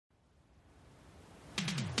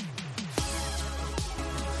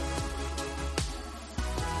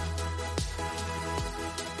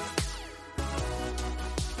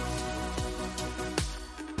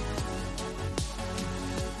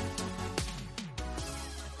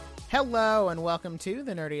Hello and welcome to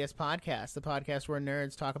the Nerdiest Podcast, the podcast where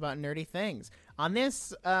nerds talk about nerdy things. On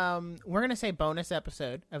this, we're going to say bonus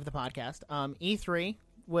episode of the podcast. E3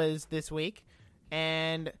 was this week,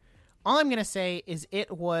 and all I'm going to say is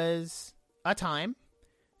it was a time,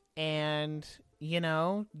 and, you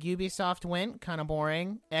know, Ubisoft went kind of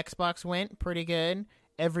boring, Xbox went pretty good,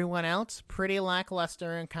 everyone else pretty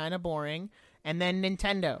lackluster and kind of boring, and then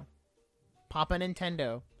Nintendo, Papa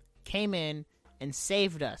Nintendo, came in and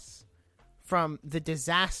saved us from the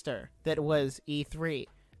disaster that was E3.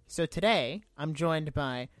 So today, I'm joined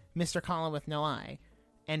by Mr. Colin with no eye,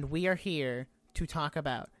 and we are here to talk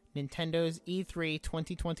about Nintendo's E3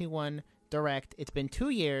 2021 Direct. It's been 2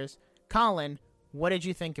 years. Colin, what did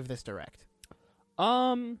you think of this Direct?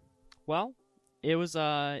 Well, it was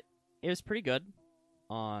pretty good.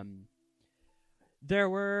 There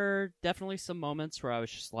were definitely some moments where I was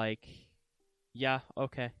just like, yeah,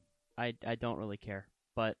 okay. I don't really care.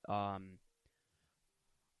 But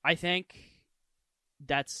I think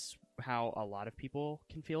that's how a lot of people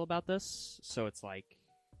can feel about this. So it's like,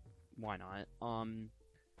 why not?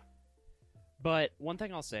 But one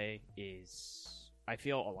thing I'll say is I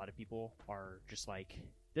feel a lot of people are just like,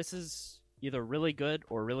 this is either really good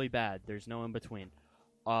or really bad. There's no in between.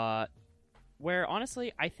 Where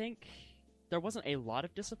honestly, I think there wasn't a lot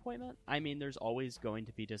of disappointment. I mean, there's always going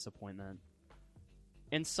to be disappointment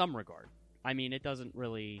in some regard. I mean, it doesn't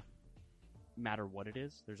really matter what it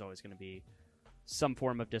is. There's always going to be some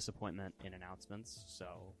form of disappointment in announcements. So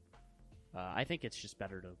I think it's just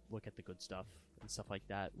better to look at the good stuff and stuff like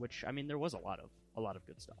that, which, I mean, there was a lot of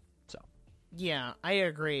good stuff. So yeah, I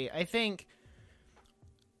agree. I think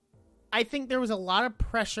there was a lot of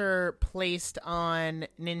pressure placed on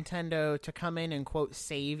Nintendo to come in and, quote,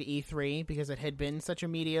 save E3 because it had been such a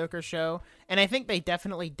mediocre show. And I think they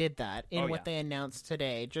definitely did that in what they announced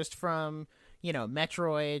today. Just from, you know,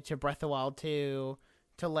 Metroid to Breath of the Wild 2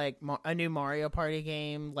 to, like, a new Mario Party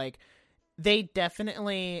game. Like, they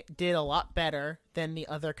definitely did a lot better than the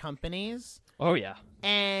other companies. Oh, yeah.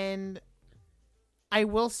 And I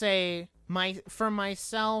will say, for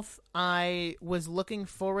myself, I was looking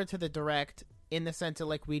forward to the Direct in the sense that,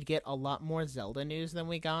 like, we'd get a lot more Zelda news than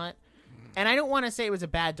we got. And I don't want to say it was a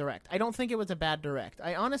bad Direct. I don't think it was a bad Direct.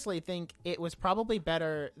 I honestly think it was probably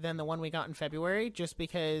better than the one we got in February, just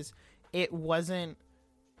because it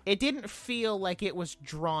didn't feel like it was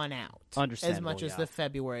drawn out as much as the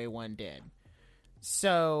February one did.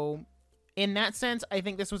 So, in that sense, I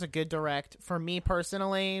think this was a good Direct. For me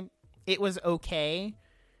personally, it was okay.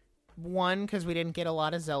 One, because we didn't get a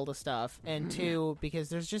lot of Zelda stuff, and two, because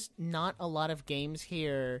there's just not a lot of games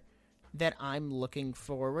here that I'm looking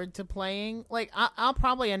forward to playing. Like, I'll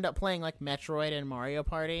probably end up playing, like, Metroid and Mario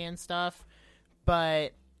Party and stuff,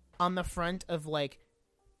 but on the front of, like,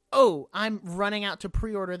 oh, I'm running out to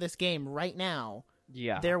pre-order this game right now.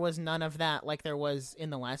 Yeah. There was none of that like there was in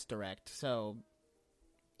the last Direct, so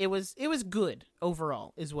it was good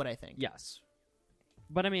overall, is what I think. Yes.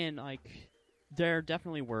 But, I mean, like, there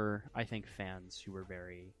definitely were, I think, fans who were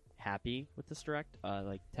very happy with this Direct.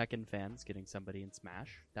 Like, Tekken fans getting somebody in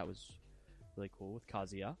Smash. That was really cool with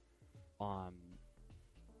Kazuya.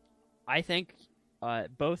 I think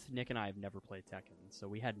both Nick and I have never played Tekken, so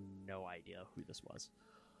we had no idea who this was.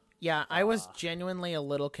 Yeah, I was genuinely a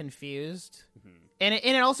little confused. Mm-hmm. And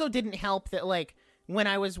it also didn't help that, like, when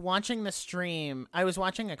I was watching the stream, I was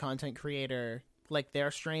watching a content creator, like, their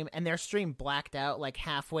stream, and their stream blacked out, like,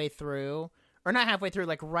 halfway through. Or not halfway through,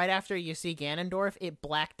 like, right after you see Ganondorf, it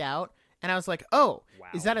blacked out. And I was like, oh, wow.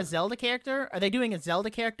 Is that a Zelda character? Are they doing a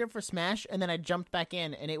Zelda character for Smash? And then I jumped back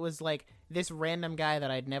in, and it was, like, this random guy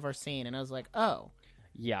that I'd never seen. And I was like, oh.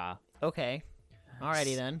 Yeah. Okay.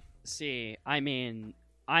 Alrighty then. See, I mean,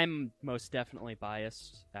 I'm most definitely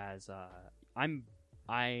biased, as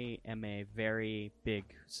I am a very big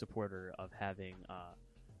supporter of having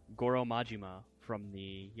Goro Majima from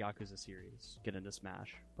the Yakuza series get into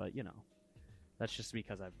Smash. But, you know. That's just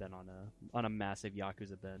because I've been on a massive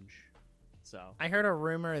Yakuza binge. So I heard a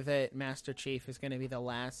rumor that Master Chief is going to be the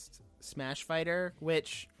last Smash fighter,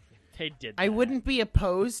 which they did. I wouldn't be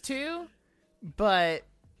opposed to, but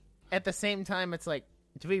at the same time, it's like,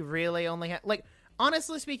 do we really only have, like,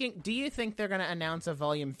 honestly speaking, do you think they're going to announce a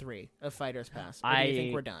Volume 3 of Fighters Pass? Or do you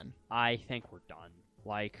think we're done? I think we're done.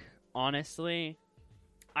 Like, honestly,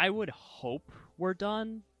 I would hope we're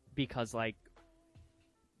done because, like,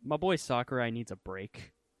 my boy Sakurai needs a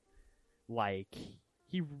break. Like,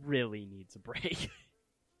 he really needs a break.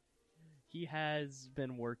 He has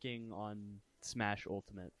been working on Smash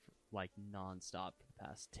Ultimate like nonstop for the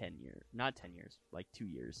past 10 years. Not 10 years, like 2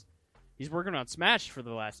 years. He's working on Smash for the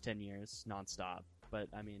last 10 years nonstop. But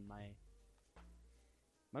I mean,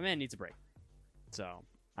 my man needs a break. So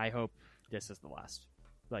I hope this is the last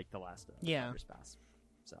Yeah. Fighters Pass.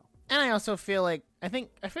 So, and I also feel like I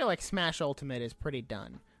feel like Smash Ultimate is pretty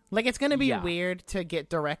done. Like, it's going to be weird to get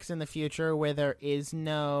directs in the future where there is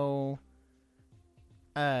no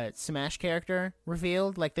Smash character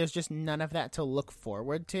revealed. Like, there's just none of that to look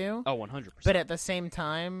forward to. Oh, 100%. But at the same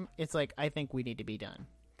time, it's like, I think we need to be done.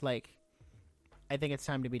 Like, I think it's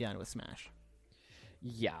time to be done with Smash.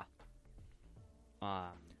 Yeah.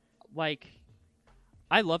 Like,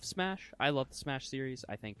 I love Smash. I love the Smash series.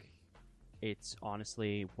 I think it's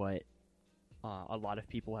honestly what a lot of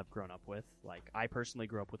people have grown up with. Like, I personally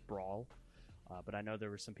grew up with Brawl, but I know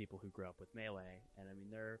there were some people who grew up with Melee. And, I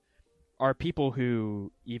mean, there are people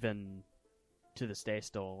who, even to this day,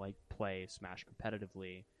 still, like, play Smash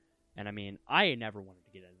competitively. And, I mean, I never wanted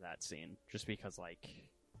to get into that scene just because, like,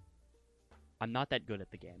 I'm not that good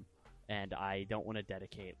at the game. And I don't want to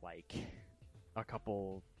dedicate, like, a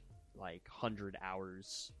couple, like, 100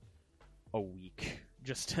 hours a week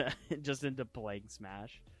just into playing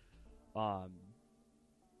Smash.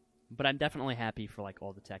 But I'm definitely happy for, like,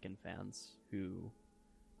 all the Tekken fans who,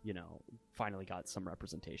 you know, finally got some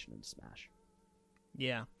representation in Smash.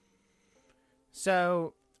 Yeah.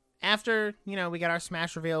 So after, you know, we got our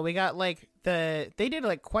Smash reveal, we got, like, they did,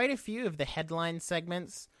 like, quite a few of the headline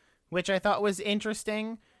segments, which I thought was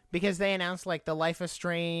interesting because they announced, like, the Life is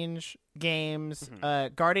Strange games,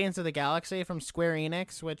 Guardians of the Galaxy from Square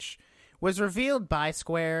Enix, which was revealed by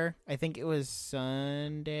Square. I think it was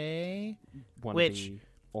Sunday. One of the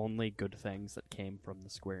only good things that came from the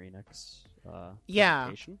Square Enix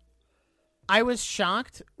presentation. I was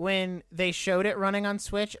shocked when they showed it running on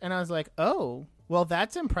Switch, and I was like, oh, well,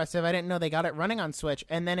 that's impressive. I didn't know they got it running on Switch.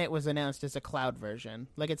 And then it was announced as a cloud version.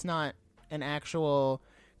 Like, it's not an actual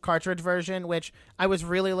cartridge version, which I was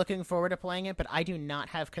really looking forward to playing it, but I do not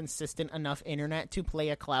have consistent enough internet to play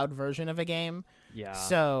a cloud version of a game. Yeah.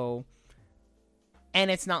 So, and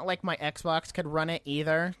it's not like my Xbox could run it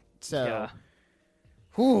either. So, yeah.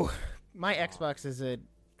 Whew, my Xbox is a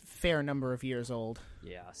fair number of years old.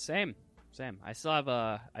 Yeah, same. I still have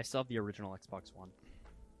the original Xbox One.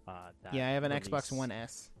 I have an Xbox One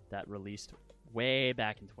S that released way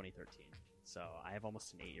back in 2013. So I have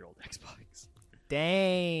almost an 8-year-old Xbox.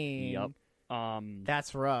 Dang. Yep.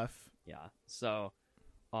 That's rough. Yeah. So,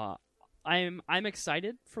 I'm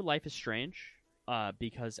excited for Life is Strange,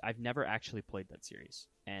 because I've never actually played that series,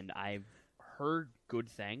 and I've heard good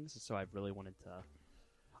things. So I've really wanted to.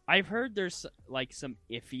 I've heard there's, like, some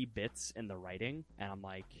iffy bits in the writing, and I'm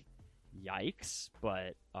like, yikes.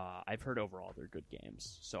 But I've heard overall they're good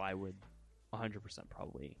games, so I would 100%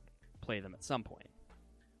 probably play them at some point.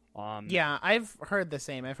 Yeah, I've heard the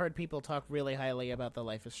same. I've heard people talk really highly about the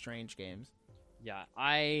Life is Strange games. Yeah,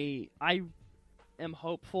 I am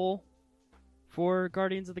hopeful for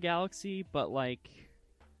Guardians of the Galaxy, but, like,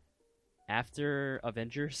 after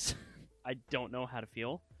Avengers, I don't know how to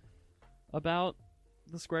feel about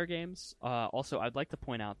the Square games. Also, I'd like to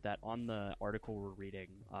point out that on the article we're reading,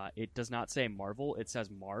 it does not say Marvel, it says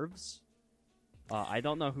Marvs. I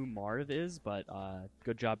don't know who Marv is, but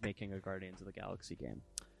good job making a Guardians of the Galaxy game.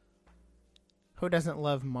 Who doesn't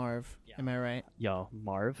love Marv? Yeah. Am I right? Yo,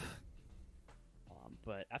 Marv.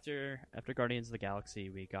 But after Guardians of the Galaxy,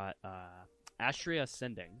 we got Astria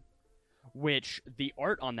Ascending, which the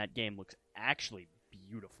art on that game looks actually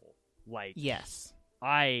beautiful. Like, yes,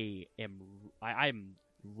 I'm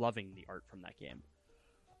loving the art from that game,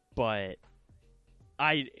 but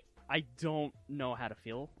I don't know how to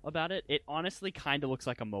feel about it. It honestly kind of looks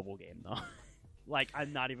like a mobile game, though. Like,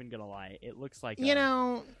 I'm not even gonna lie, it looks like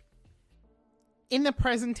in the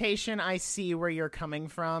presentation, I see where you're coming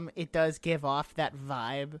from. It does give off that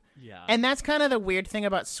vibe. Yeah. And that's kind of the weird thing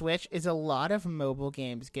about Switch is a lot of mobile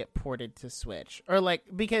games get ported to Switch. Or, like,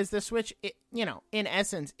 because the Switch, in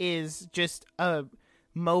essence, is just a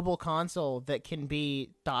mobile console that can be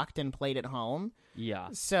docked and played at home. Yeah.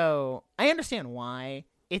 So, I understand why.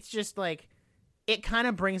 It's just, like, it kind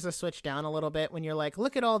of brings the Switch down a little bit when you're like,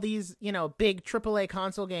 look at all these, big AAA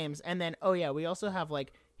console games. And then, oh, yeah, we also have,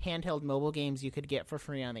 like, handheld mobile games you could get for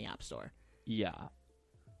free on the App Store. Yeah.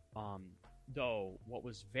 Though, what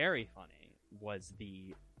was very funny was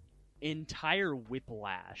the entire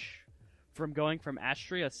whiplash from going from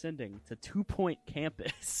Astria Ascending to 2 Point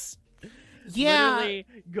Campus. Yeah. Literally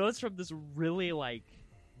goes from this really, like,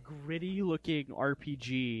 gritty-looking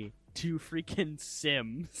RPG to freaking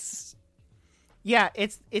Sims. Yeah,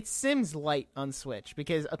 it's Sims Lite on Switch,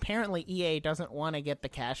 because apparently EA doesn't want to get the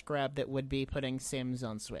cash grab that would be putting Sims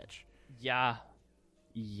on Switch. Yeah.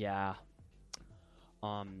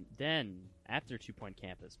 Then, after 2 Point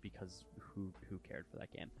Campus, because who cared for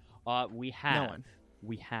that game? We have No one.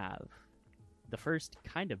 we have the first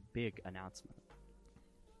kind of big announcement,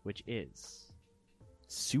 which is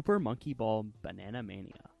Super Monkey Ball Banana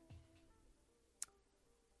Mania.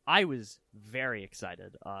 I was very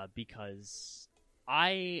excited because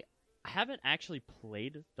I haven't actually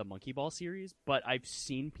played the Monkey Ball series, but I've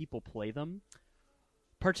seen people play them,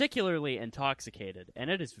 particularly Intoxicated, and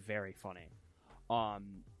it is very funny.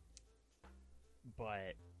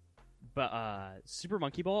 But Super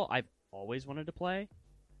Monkey Ball, I've always wanted to play,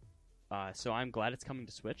 so I'm glad it's coming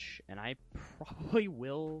to Switch, and I probably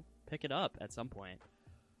will pick it up at some point.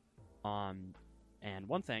 And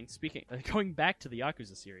one thing, going back to the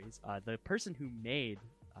Yakuza series, the person who made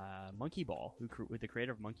Monkey Ball, the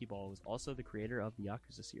creator of Monkey Ball, was also the creator of the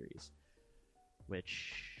Yakuza series.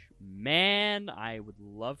 Which, man, I would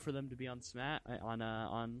love for them to be on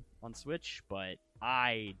Switch, but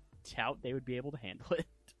I doubt they would be able to handle it.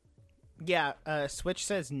 Yeah, Switch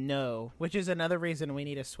says no, which is another reason we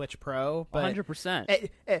need a Switch Pro. But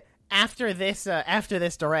 100%. After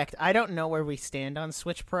this direct, I don't know where we stand on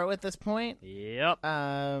Switch Pro at this point. Yep.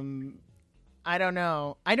 I don't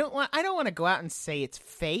know. I don't want to go out and say it's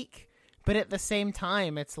fake, but at the same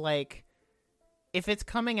time, it's like, if it's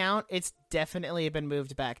coming out, it's definitely been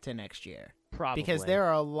moved back to next year. Probably. Because there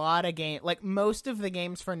are a lot of games, like most of the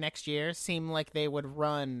games for next year seem like they would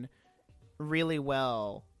run really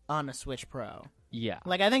well on a Switch Pro. Yeah.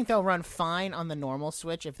 Like, I think they'll run fine on the normal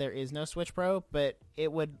Switch if there is no Switch Pro, but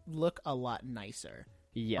it would look a lot nicer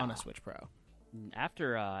on a Switch Pro.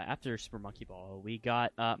 After Super Monkey Ball, we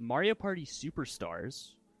got Mario Party Superstars,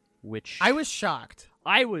 which... I was shocked.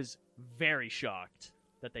 I was very shocked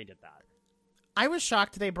that they did that. I was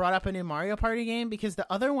shocked they brought up a new Mario Party game because the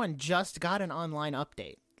other one just got an online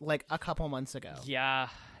update, like, a couple months ago. Yeah.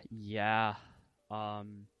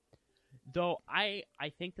 Though I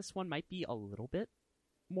think this one might be a little bit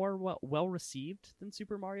more well received than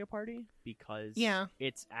Super Mario Party because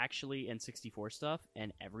it's actually N64 stuff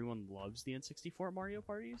and everyone loves the N64 Mario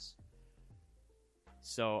Parties.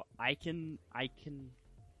 So I can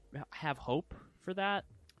have hope for that.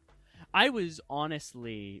 I was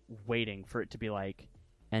honestly waiting for it to be like,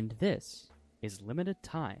 and this is limited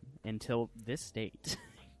time until this date.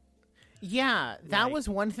 Yeah, that was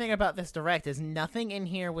one thing about this direct, is nothing in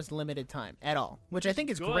here was limited time at all, which I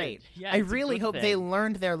think is great. Yeah, I really hope they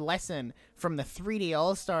learned their lesson from the 3D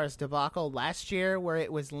All-Stars debacle last year where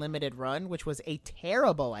it was limited run, which was a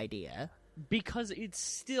terrible idea. Because it's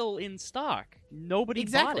still in stock. Nobody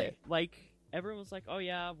bought it. Like, everyone was like, oh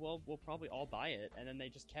yeah, well, we'll probably all buy it. And then they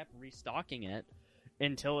just kept restocking it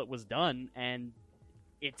until it was done, and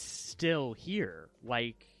it's still here.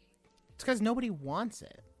 Like, it's because nobody wants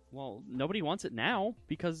it. Well, nobody wants it now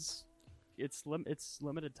because it's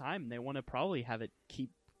limited time. They want to probably have it keep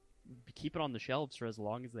it on the shelves for as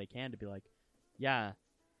long as they can to be like, yeah,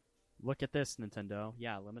 look at this, Nintendo.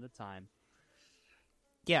 Yeah, limited time.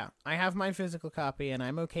 Yeah, I have my physical copy, and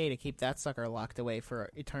I'm okay to keep that sucker locked away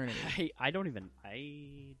for eternity. I don't even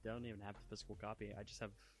have the physical copy.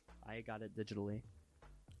 I got it digitally.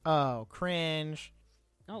 Oh, cringe.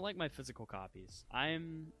 I don't like my physical copies.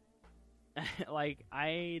 I'm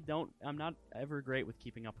not ever great with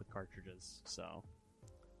keeping up with cartridges, so.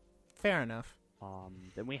 Fair enough.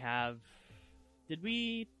 Then we have,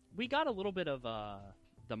 we got a little bit of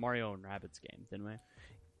the Mario and Rabbids game, didn't we?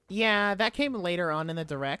 Yeah, that came later on in the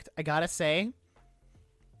direct. I gotta say,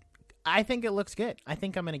 I think it looks good. I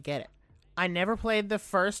think I'm gonna get it. I never played the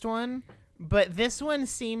first one, but this one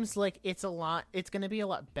seems like it's gonna be a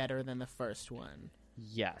lot better than the first one.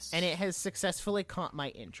 Yes. And it has successfully caught my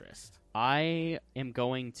interest. I am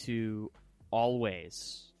going to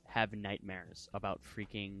always have nightmares about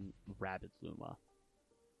freaking Rabbids Luma.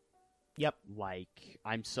 Yep. Like,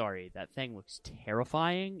 I'm sorry, that thing looks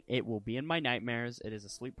terrifying. It will be in my nightmares. It is a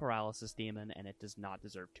sleep paralysis demon, and it does not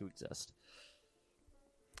deserve to exist.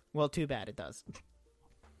 Well, too bad it does.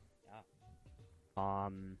 Yeah.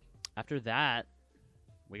 After that,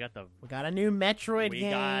 we got a new Metroid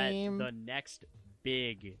game. We got the next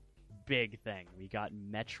big thing. We got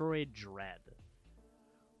Metroid Dread.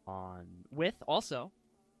 With also,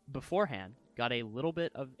 beforehand, got a little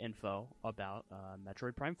bit of info about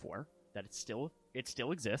Metroid Prime 4. That it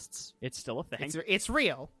still exists. It's still a thing. It's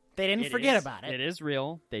real. They didn't forget about it. It is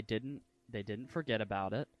real. They didn't forget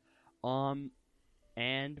about it.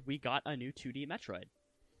 And we got a new 2D Metroid.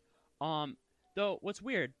 Though what's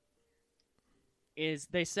weird is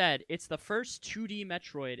they said it's the first 2D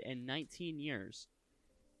Metroid in 19 years,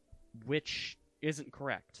 which isn't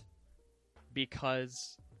correct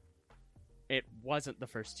because it wasn't the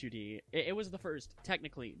first 2D. It was the first,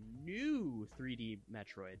 technically, new 3D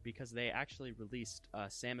Metroid because they actually released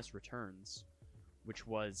Samus Returns which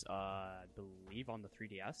was I believe on the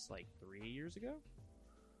 3DS like 3 years ago,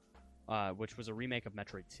 which was a remake of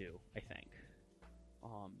Metroid 2, I think.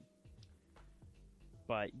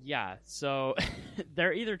 But yeah, so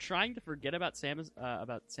they're either trying to forget about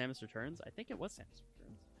Samus Returns. I think it was Samus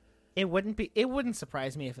Returns. It wouldn't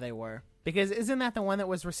surprise me if they were, because isn't that the one that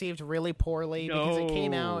was received really poorly because it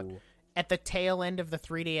came out at the tail end of the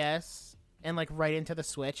 3DS and like right into the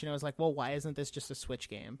Switch, and it was like, well, why isn't this just a Switch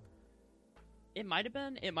game? It might have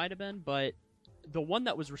been, but the one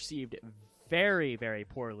that was received very, very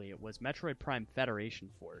poorly was Metroid Prime Federation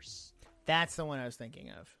Force. That's the one I was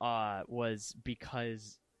thinking of. Was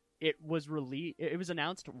because it was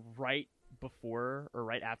announced right before or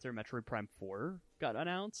right after Metroid Prime 4 got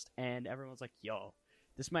announced, and everyone was like, yo,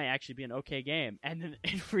 this might actually be an okay game. And then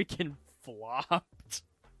it freaking flopped.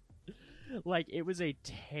 Like, it was a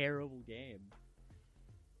terrible game.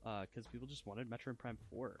 Because people just wanted Metroid Prime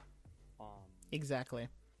 4. Exactly.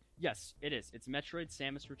 Yes, it is. It's Metroid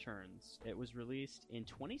Samus Returns. It was released in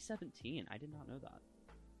 2017. I did not know that.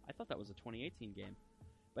 I thought that was a 2018 game.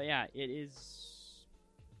 But yeah, it is...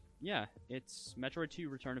 Yeah, it's Metroid 2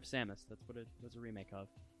 Return of Samus. That's what it was a remake of.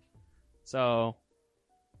 So...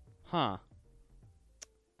 Huh.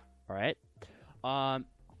 Alright. I'm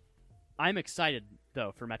excited,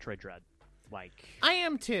 though, for Metroid Dread. Like... I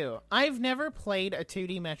am, too. I've never played a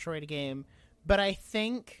 2D Metroid game, but I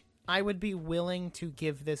think I would be willing to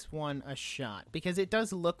give this one a shot, because it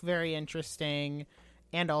does look very interesting,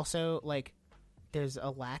 and also, like... There's a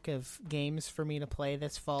lack of games for me to play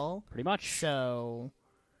this fall. Pretty much. So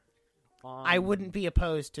I wouldn't be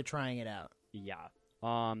opposed to trying it out. Yeah.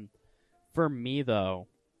 For me, though,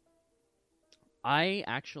 I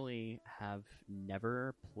actually have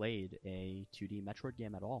never played a 2D Metroid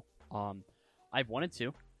game at all. I've wanted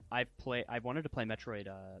to. I wanted to play Metroid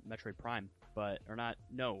Prime, Super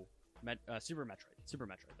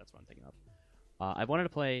Metroid. That's what I'm thinking of. I wanted to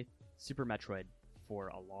play Super Metroid for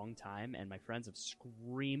a long time, and my friends have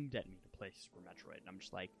screamed at me to play Super Metroid, and I'm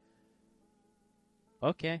just like,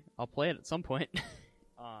 okay, I'll play it at some point.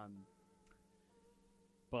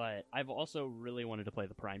 But I've also really wanted to play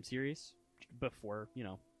the Prime series before,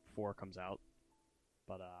 4 comes out.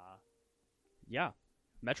 But yeah,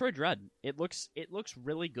 Metroid Dread. It looks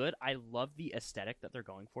really good. I love the aesthetic that they're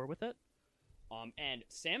going for with it. And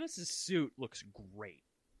Samus's suit looks great.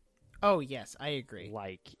 Oh, yes, I agree.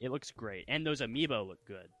 Like, it looks great. And those amiibo look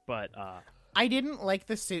good, but... I didn't like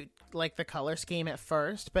the suit, like the color scheme at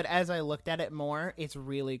first, but as I looked at it more, it's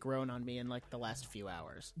really grown on me in, like, the last few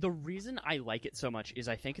hours. The reason I like it so much is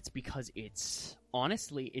I think it's because it's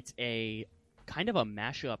a kind of a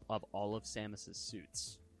mashup of all of Samus's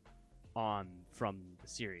suits from the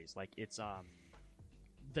series. Like, it's,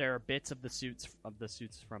 there are bits of the suits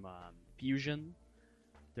from, Fusion.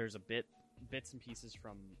 There's bits and pieces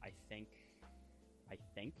from I think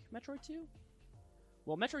Metroid 2.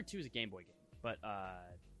 Well, Metroid 2 is a Game Boy game, but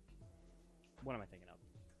what am I thinking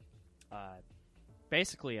of?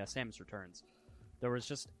 Basically, Samus Returns. There was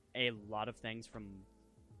just a lot of things from.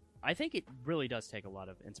 I think it really does take a lot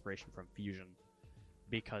of inspiration from Fusion,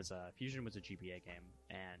 because Fusion was a GBA game,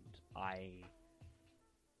 and I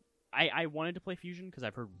wanted to play Fusion because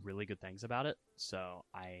I've heard really good things about it. So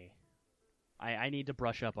I need to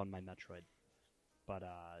brush up on my Metroid, but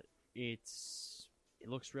it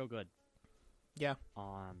looks real good. Yeah.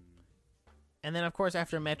 And then of course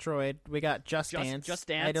after Metroid, we got Just Dance. Just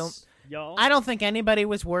Dance. I don't think anybody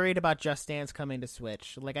was worried about Just Dance coming to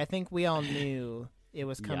Switch. Like, I think we all knew it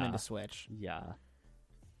was coming to Switch. Yeah.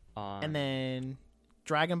 And then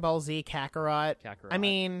Dragon Ball Z Kakarot. I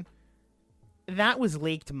mean, that was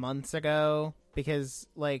leaked months ago because,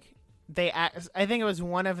 like, I think it was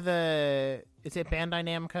one of the... Is it Bandai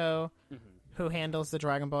Namco who handles the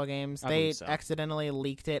Dragon Ball games? They accidentally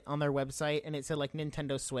leaked it on their website, and it said, like,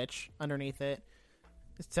 Nintendo Switch underneath it.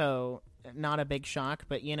 So, not a big shock,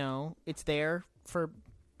 but, it's there for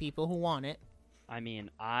people who want it. I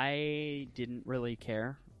mean, I didn't really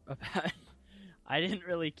care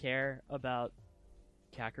about...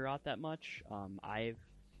 Kakarot that much.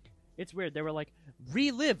 It's weird. They were like,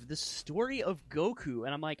 relive the story of Goku.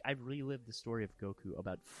 And I'm like, I've relived the story of Goku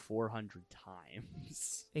about 400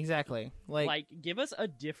 times. Exactly. Like, give us a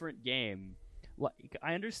different game. Like,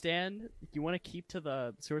 I understand you want to keep to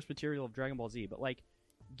the source material of Dragon Ball Z, but, like,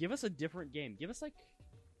 give us a different game. Give us a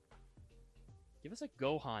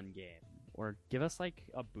Gohan game. Or give us, like,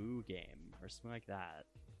 a Boo game. Or something like that.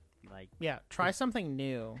 Like, yeah, try something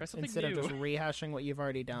new instead of just rehashing what you've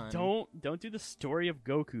already done. Don't do the story of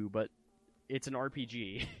Goku, but it's an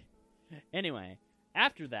RPG. Anyway,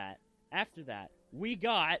 after that, we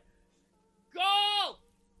got golf.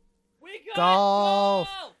 We Golf.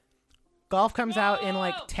 Go! Golf comes out in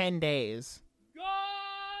like Go! 10 days. Go!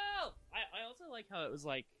 I also like how it was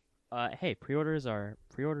like, hey, pre-orders are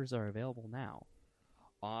available now.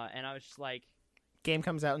 And I was just like, Game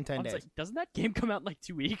comes out in 10 days. like, doesn't that game come out in like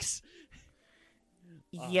 2 weeks?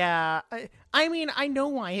 Yeah. I mean, I know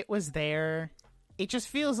why it was there. It just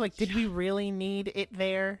feels like, did we really need it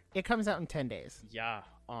there? It comes out in 10 days. Yeah.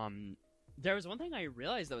 There was one thing I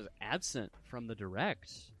realized that was absent from the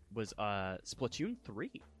Direct was Splatoon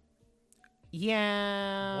 3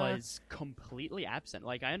 Yeah. was completely absent.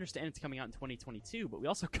 Like, I understand it's coming out in 2022, but we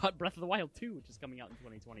also got Breath of the Wild 2, which is coming out in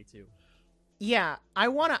 2022. Yeah, I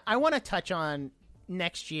wanna touch on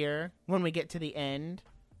next year when we get to the end,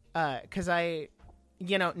 because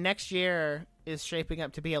next year is shaping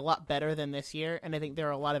up to be a lot better than this year, and I think there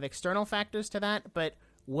are a lot of external factors to that, but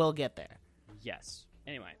we'll get there. Yes.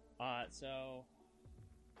 Anyway, so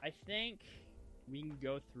I think we can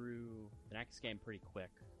go through the next game pretty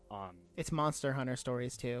quick. It's Monster Hunter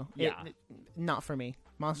Stories too. Yeah. Not for me.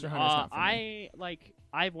 Monster Hunter's not for me.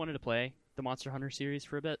 I've wanted to play the Monster Hunter series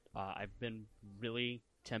for a bit. I've been really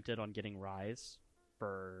tempted on getting Rise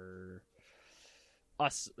for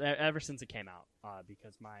us ever since it came out,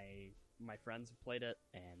 because my friends have played it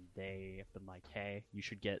and they have been like, "Hey, you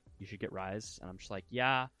should get Rise," and I'm just like,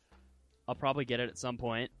 "Yeah, I'll probably get it at some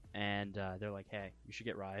point." And they're like, "Hey, you should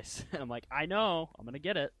get Rise," and I'm like, "I know, I'm gonna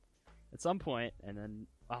get it at some point, and then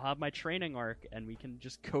I'll have my training arc, and we can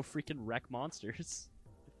just go freaking wreck monsters."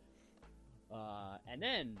 And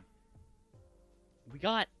then we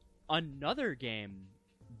got another game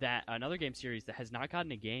series that has not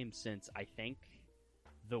gotten a game since I think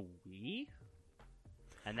the Wii,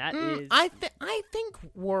 and that is I think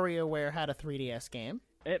WarioWare had a 3DS game.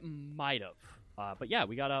 It might have, but yeah,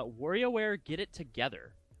 we got a WarioWare Get It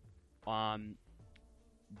Together,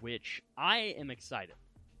 which I am excited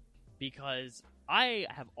because I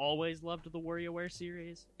have always loved the WarioWare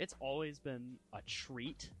series. It's always been a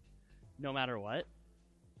treat, no matter what.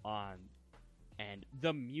 And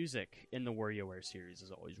the music in the WarioWare series is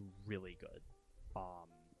always really good.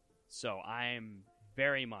 So I'm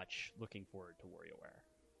very much looking forward to WarioWare.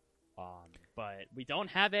 But we don't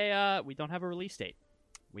have a release date.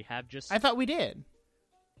 We have just. I thought we did.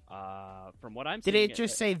 From what I'm did seeing, it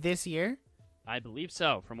just say this year? I believe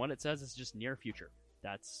so. From what it says, it's just near future.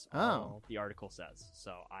 That's all the article says.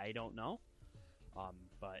 So I don't know.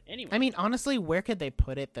 But anyway. I mean, honestly, where could they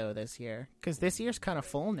put it though this year? Because this year's kind of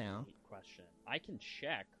full now. Great question. I can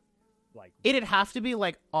check. Like it'd have to be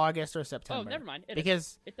like August or September. Oh, never mind. It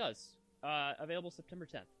does. Available September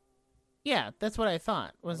 10th. Yeah, that's what I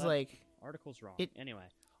thought. Was like article's wrong. Anyway.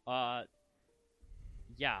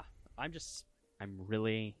 Yeah. I'm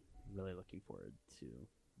really, really looking forward to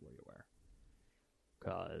WarioWare.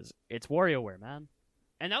 Because it's WarioWare, man.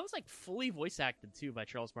 And that was like fully voice acted too by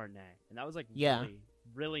Charles Martinet. And that was like really,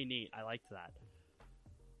 really neat. I liked that.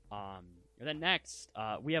 And then next,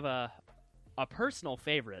 we have a personal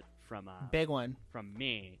favorite from big one from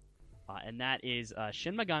me, and that is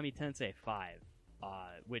Shin Megami Tensei 5,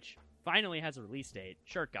 which finally has a release date.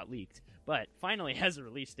 Sure, it got leaked, but finally has a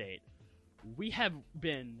release date. We have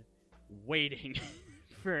been waiting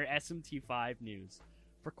for SMT5 news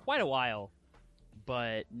for quite a while,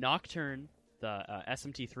 but Nocturne, the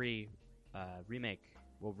SMT3 remake,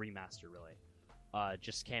 well, remaster really,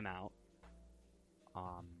 just came out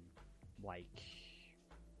like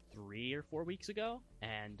 3 or 4 weeks ago,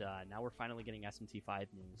 and now we're finally getting SMT5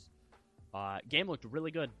 news. Game looked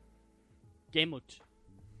really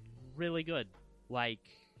good. Like,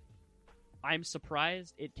 I'm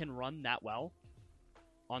surprised it can run that well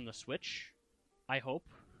on the Switch. I hope.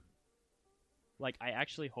 Like, I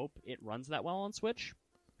actually hope it runs that well on Switch.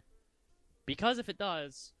 Because if it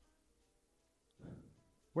does,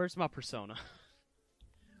 where's my Persona?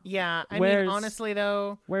 Yeah, I mean, honestly,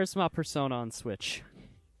 though... Where's my Persona on Switch?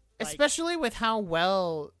 Especially with how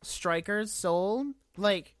well Strikers sold,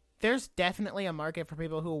 like, there's definitely a market for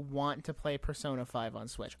people who want to play Persona 5 on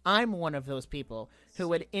Switch. I'm one of those people who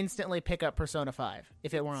would instantly pick up Persona 5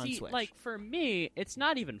 if it were on Switch. Like, for me, it's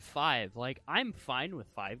not even 5. Like, I'm fine with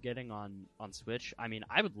 5 getting on Switch. I mean,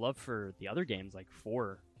 I would love for the other games, like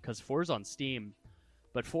 4, because 4 is on Steam,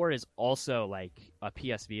 but 4 is also, like, a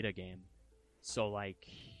PS Vita game. So, like,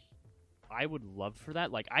 I would love for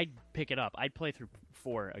that. Like, I'd pick it up. I'd play through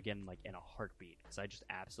 4 again, like, in a heartbeat, because I just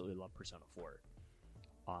absolutely love Persona 4.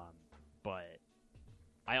 But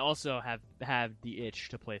I also have the itch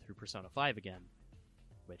to play through Persona 5 again,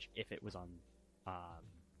 which if it was on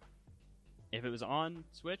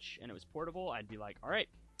Switch and it was portable, I'd be like, all right,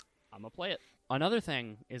 I'm gonna play it. Another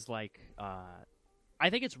thing is, like, I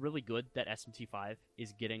think it's really good that SMT5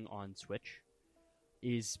 is getting on Switch,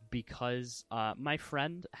 is because my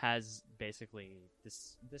friend has basically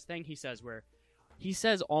this thing he says where he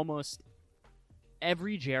says almost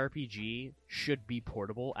every JRPG should be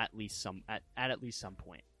portable at least some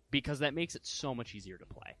point, because that makes it so much easier to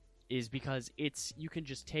play. Is because you can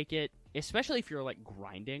just take it, especially if you're like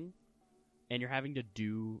grinding and you're having to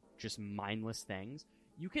do just mindless things.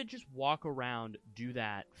 You could just walk around, do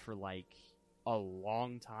that for like a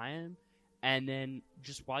long time, and then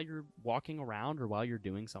just while you're walking around or while you're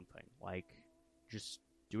doing something, like just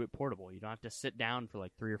do it portable. You don't have to sit down for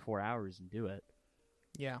like 3 or 4 hours and do it.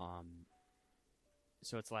 Yeah.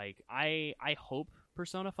 So it's like I hope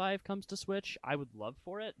Persona 5 comes to Switch. I would love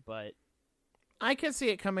for it, but I could see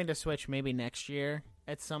it coming to Switch maybe next year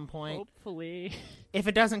at some point. Hopefully. If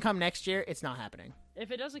it doesn't come next year, it's not happening. If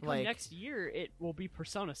it doesn't come next year, it will be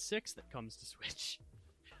Persona 6 that comes to Switch.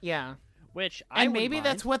 Yeah. Which and maybe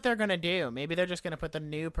that's what they're going to do. Maybe they're just going to put the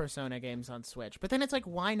new Persona games on Switch. But then it's like,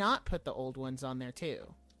 why not put the old ones on there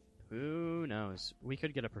too? Who knows? We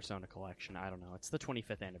could get a Persona collection. I don't know. It's the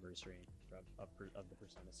 25th anniversary of the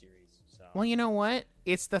Persona series. So. Well, you know what?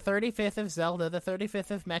 It's the 35th of Zelda, the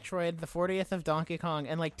 35th of Metroid, the 40th of Donkey Kong,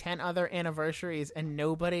 and like 10 other anniversaries, and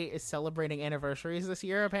nobody is celebrating anniversaries this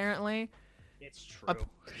year, apparently. It's true.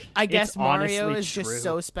 I guess it's Mario is true. just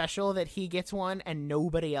so special that he gets one and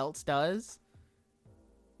nobody else does.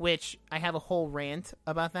 Which, I have a whole rant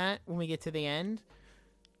about that when we get to the end.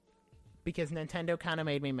 Because Nintendo kind of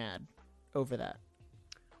made me mad over that.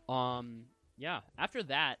 Yeah. After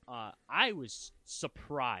that, I was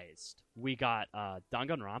surprised we got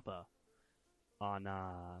Danganronpa on.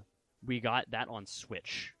 We got that on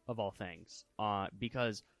Switch of all things.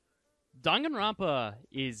 Because Danganronpa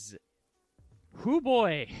is, hoo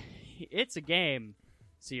boy, it's a game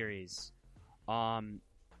series. And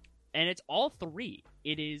it's all three.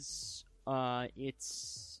 It is.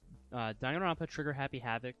 It's Danganronpa, Trigger Happy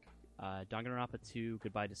Havoc, Danganronpa 2,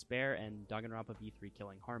 Goodbye Despair, and Danganronpa V3,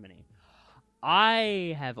 Killing Harmony.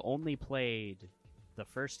 I have only played the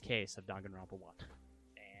first case of Danganronpa 1.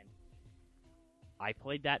 And I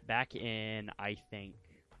played that back in, I think,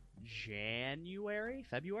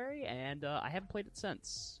 February, and I haven't played it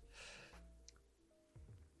since.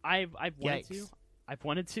 I've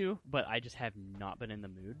wanted to, but I just have not been in the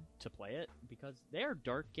mood to play it because they are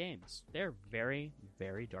dark games. They're very,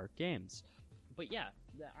 very dark games. But yeah,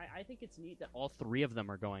 I think it's neat that all three of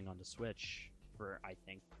them are going onto Switch for, I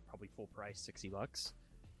think, probably full price, $60.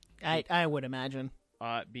 I would imagine.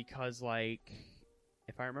 Because, like,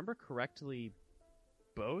 if I remember correctly,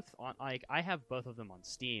 both on, like, I have both of them on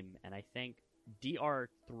Steam, and I think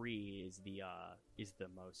DR3 is the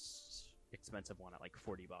most expensive one at like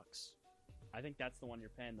 $40. I think that's the one you're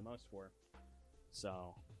paying the most for.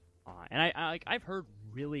 So, and I've heard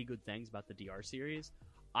really good things about the DR series.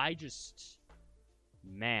 I just,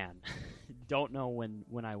 man, don't know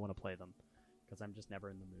when I want to play them because I'm just never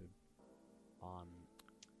in the mood.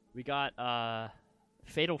 We got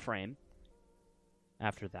Fatal Frame.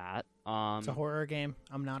 After that, it's a horror game.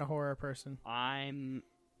 I'm not a horror person. I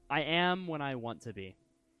am when I want to be,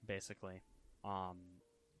 basically.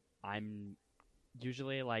 I'm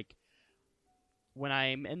usually like, when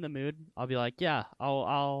I'm in the mood, I'll be like, yeah,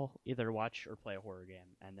 I'll either watch or play a horror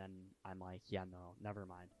game, and then I'm like, yeah, no, never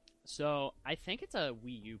mind. So I think it's a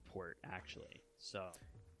Wii U port, actually. So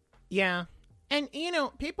yeah, and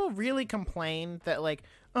people really complain that like,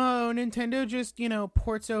 oh, Nintendo just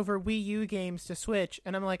ports over Wii U games to Switch,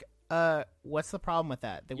 and I'm like, what's the problem with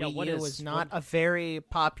that? The Wii U was not a very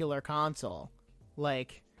popular console,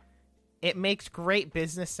 like. It makes great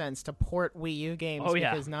business sense to port Wii U games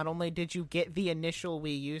because not only did you get the initial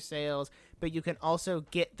Wii U sales, but you can also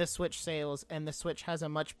get the Switch sales, and the Switch has a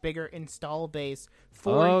much bigger install base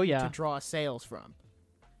for you to draw sales from.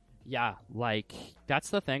 Yeah, like,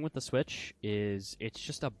 that's the thing with the Switch, is it's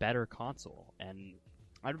just a better console, and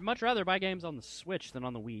I'd much rather buy games on the Switch than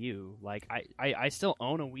on the Wii U. Like, I still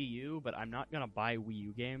own a Wii U, but I'm not going to buy Wii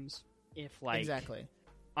U games if, like, exactly.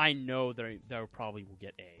 I know they probably will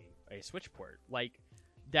get a Switch port. Like,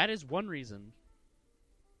 that is one reason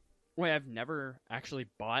why I've never actually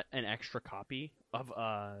bought an extra copy of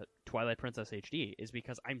Twilight Princess HD, is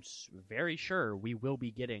because I'm very sure we will be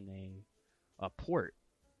getting a port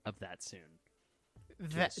of that soon.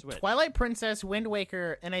 Twilight Princess, Wind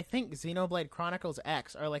Waker, and I think Xenoblade Chronicles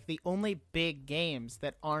X are like the only big games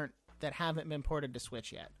that haven't been ported to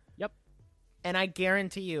Switch yet. Yep. And I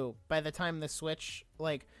guarantee you, by the time the Switch,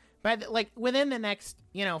 within the next,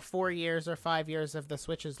 4 years or 5 years of the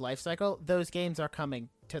Switch's life cycle, those games are coming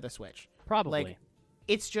to the Switch. Probably. Like,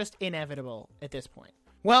 it's just inevitable at this point.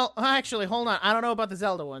 Well, actually, hold on. I don't know about the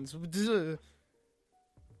Zelda ones. You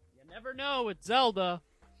never know with Zelda.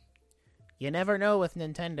 You never know with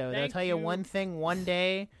Nintendo. They'll Thank tell you you. one thing one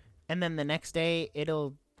day, and then the next day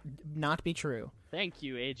it'll not be true. Thank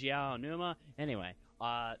you, Eiji Aonuma. Anyway,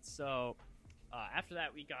 so after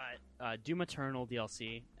that we got Doom Eternal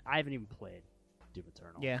DLC. I haven't even played Doom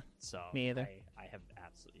Eternal. Yeah, so me either. I have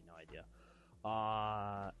absolutely no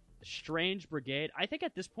idea. Strange Brigade. I think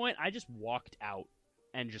at this point I just walked out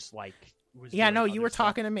and just like was. Yeah, doing no, you other were stuff.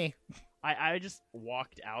 talking to me. I just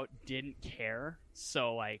walked out, didn't care.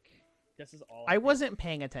 So like, this is all. I did. wasn't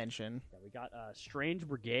paying attention. Yeah, we got Strange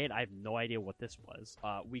Brigade. I have no idea what this was.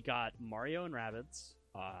 We got Mario and Rabbids.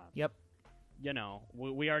 Yep. You know,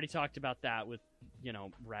 we already talked about that with, you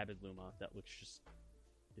know, Rabid Luma. That looks just.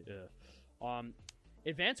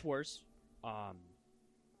 Advance Wars.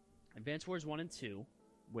 Advance Wars 1 and 2,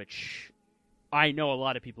 which I know a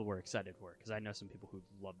lot of people were excited for because I know some people who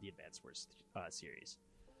love the Advance Wars series.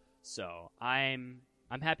 So I'm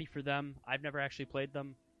happy for them. I've never actually played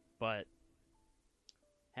them, but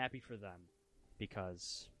happy for them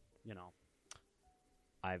because, you know,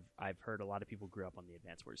 I've heard a lot of people grew up on the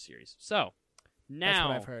Advance Wars series. So That's what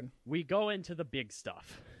now I've heard. we go into the big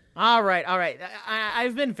stuff. All right.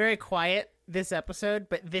 I've been very quiet this episode,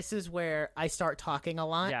 but this is where I start talking a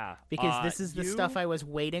lot. Yeah, Because this is the stuff I was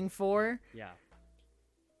waiting for. Yeah.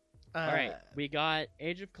 All right, we got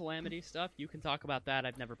Age of Calamity stuff. You can talk about that.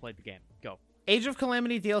 I've never played the game. Go. Age of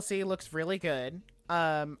Calamity DLC looks really good.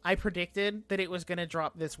 I predicted that it was going to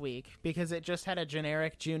drop this week because it just had a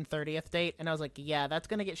generic June 30th date, and I was like, yeah, that's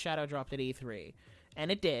going to get shadow dropped at E3. And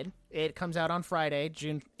it did. It comes out on Friday,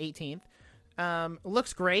 June 18th.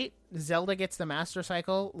 Looks great. Zelda gets the Master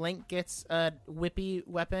Cycle. Link gets a whippy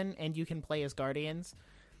weapon, and you can play as Guardians.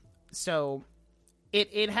 So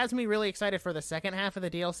it has me really excited for the second half of the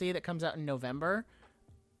DLC that comes out in November,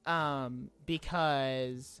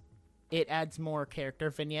 because it adds more character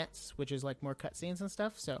vignettes, which is like more cutscenes and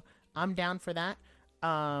stuff. So I'm down for that.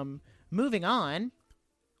 Moving on,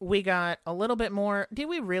 we got a little bit more. Did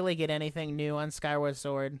we really get anything new on Skyward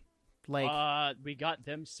Sword? Like, we got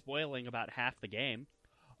them spoiling about half the game.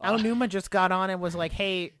 Aonuma just got on and was like,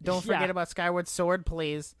 "Hey, don't Yeah. forget about Skyward Sword,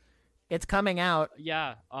 please. It's coming out."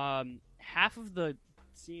 Yeah. Half of the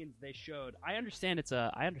scenes they showed. I understand it's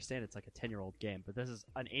like a 10-year-old game, but this is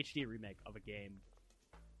an HD remake of a game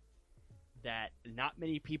that not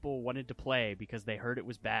many people wanted to play because they heard it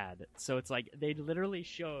was bad. So it's like they literally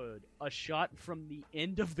showed a shot from the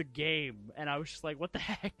end of the game, and I was just like, "What the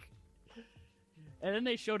heck?" And then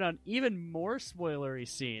they showed an even more spoilery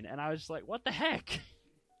scene, and I was just like, "What the heck?"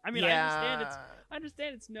 I mean, Yeah. I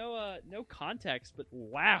understand it's no context, but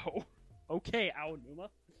wow. Okay, Aonuma.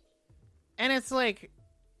 And it's like,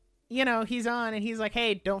 you know, he's on and he's like,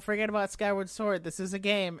 "Hey, don't forget about Skyward Sword. This is a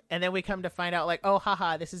game." And then we come to find out, like, "Oh,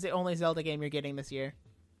 haha, this is the only Zelda game you're getting this year.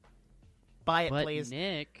 Buy it, please."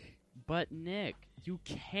 But Nick, you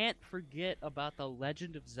can't forget about the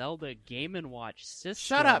Legend of Zelda Game & Watch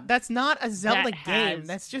system. Shut up. That's not a Zelda that game. has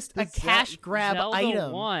That's just the a cash grab Zelda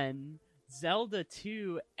item. 1, Zelda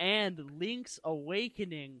 2, and Link's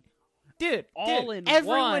Awakening. Dude, in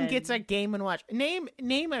everyone one. gets a Game & Watch. Name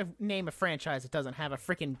a franchise that doesn't have a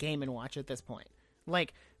freaking Game & Watch at this point.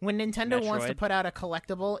 Like, when Nintendo wants to Metroid. put out a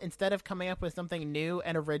collectible, instead of coming up with something new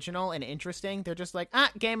and original and interesting, they're just like,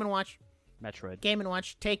 Game & Watch, Metroid. Game &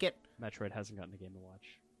 Watch, take it. Metroid hasn't gotten a Game &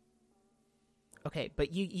 Watch. Okay,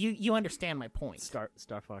 but you understand my point. Star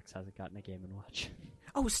Fox hasn't gotten a Game & Watch.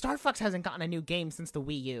 Oh, Star Fox hasn't gotten a new game since the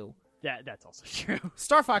Wii U. That's also true.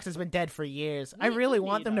 Star Fox has been dead for years. I really we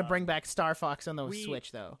want them need, to bring back Star Fox on the we-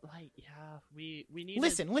 Switch, though. Like, yeah, we need.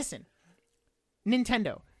 Listen.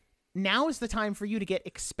 Nintendo, now is the time for you to get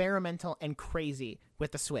experimental and crazy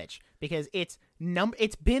with the Switch, because it's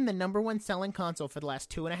been the number one selling console for the last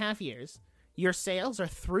 2.5 years. Your sales are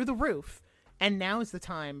through the roof, and now is the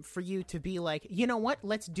time for you to be like, you know what?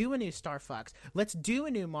 Let's do a new Star Fox. Let's do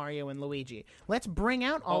a new Mario and Luigi. Let's bring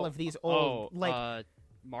out all of these old,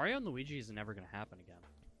 Mario and Luigi is never going to happen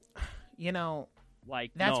again. you know,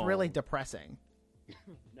 Like, that's no. really depressing.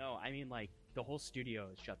 No, I mean, like, the whole studio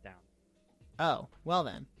is shut down. Oh, well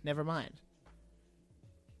then, never mind.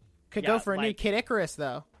 Could Yeah, go for a new like- Kid Icarus,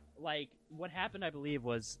 though. Like, what happened, I believe,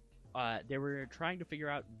 was they were trying to figure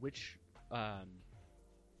out which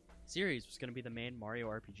series was going to be the main Mario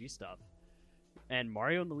RPG stuff. And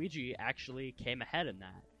Mario and Luigi actually came ahead in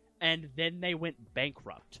that. And then they went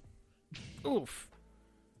bankrupt. Oof.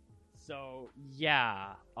 So,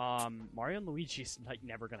 yeah, Mario and Luigi's like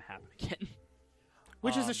never going to happen again.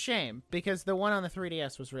 Which is a shame, because the one on the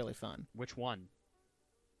 3DS was really fun. Which one?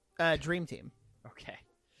 Dream Team. Okay.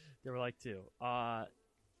 There were like two.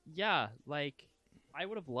 yeah, like I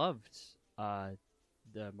would have loved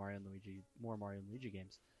the more Mario and Luigi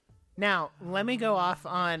games. Now, let me go off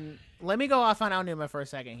on Aonuma for a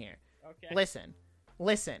second here. Okay.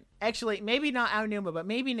 Listen. Actually, maybe not Aonuma, but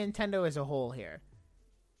maybe Nintendo as a whole here.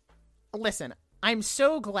 Listen, I'm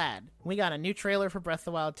so glad we got a new trailer for Breath of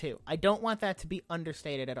the Wild 2. I don't want that to be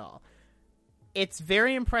understated at all. It's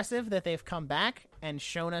very impressive that they've come back and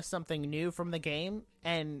shown us something new from the game,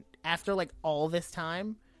 and after like all this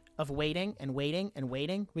time of waiting and waiting and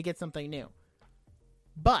waiting, we get something new.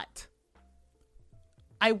 But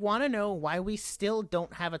I want to know why we still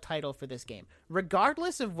don't have a title for this game.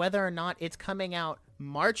 Regardless of whether or not it's coming out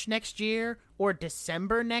March next year or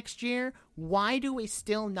December next year, why do we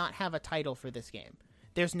still not have a title for this game?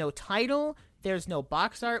 There's no title, there's no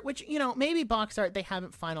box art, which, you know, maybe box art they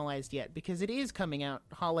haven't finalized yet because it is coming out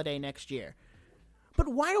holiday next year. But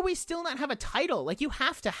why do we still not have a title? Like, you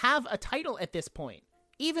have to have a title at this point.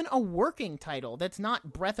 Even a working title that's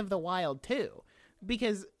not Breath of the Wild 2.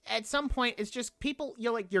 Because at some point, it's just people,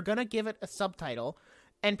 you're going to give it a subtitle,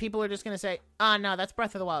 and people are just going to say, no, that's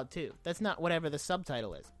Breath of the Wild 2. That's not whatever the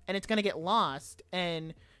subtitle is. And it's going to get lost,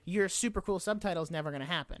 and your super cool subtitle is never going to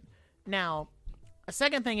happen. Now, a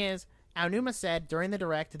second thing is, Aonuma said during the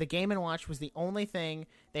Direct, the Game & Watch was the only thing.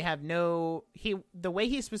 They have the way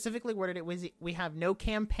he specifically worded it was, we have no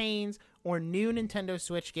campaigns or new Nintendo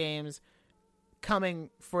Switch games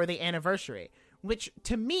coming for the anniversary. Which,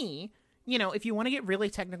 to me, you know, if you want to get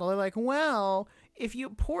really technical, they're like, well, if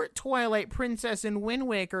you port Twilight Princess and Wind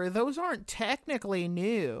Waker, those aren't technically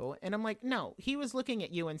new. And I'm like, no, he was looking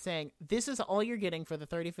at you and saying, this is all you're getting for the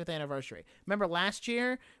 35th anniversary. Remember last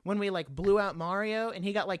year when we like blew out Mario and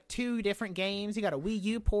he got like 2 different games? He got a Wii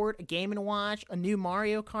U port, a Game & Watch, a new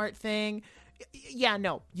Mario Kart thing. Yeah,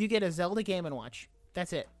 no, you get a Zelda Game & Watch.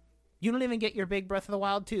 That's it. You don't even get your big Breath of the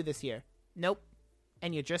Wild 2 this year. Nope.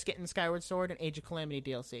 And you're just getting Skyward Sword and Age of Calamity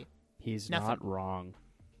DLC. He's Nothing. not wrong.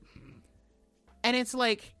 And it's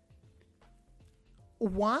like,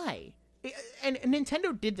 why? And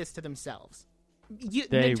Nintendo did this to themselves.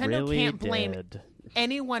 Nintendo really can't blame did.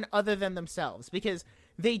 anyone other than themselves because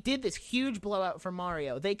they did this huge blowout for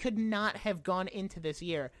Mario. They could not have gone into this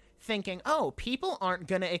year thinking, oh, people aren't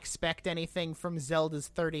going to expect anything from Zelda's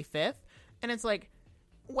 35th. And it's like,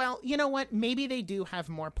 well, you know what? Maybe they do have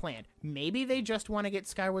more planned. Maybe they just want to get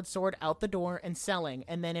Skyward Sword out the door and selling,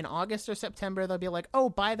 and then in August or September, they'll be like, oh,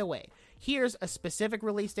 by the way, here's a specific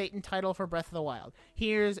release date and title for Breath of the Wild.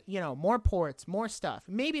 Here's, more ports, more stuff.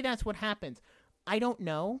 Maybe that's what happens. I don't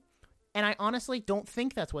know, and I honestly don't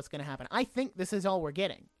think that's what's going to happen. I think this is all we're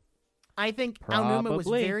getting. I think Aonuma was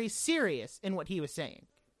very serious in what he was saying.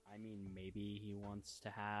 I mean, maybe he wants to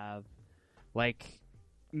have,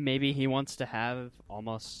 maybe he wants to have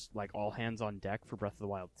almost like all hands on deck for Breath of the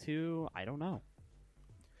Wild 2. I don't know.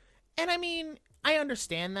 And I mean, I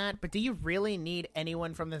understand that, but do you really need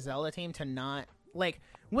anyone from the Zelda team to not...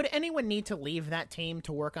 would anyone need to leave that team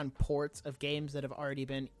to work on ports of games that have already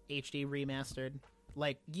been HD remastered?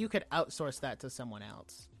 You could outsource that to someone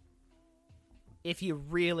else. If you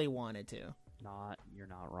really wanted to. You're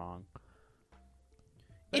not wrong.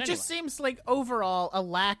 But it just seems like overall a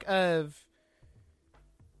lack of...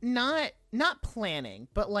 Not planning,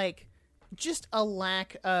 but just a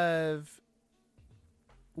lack of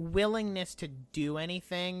willingness to do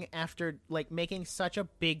anything after making such a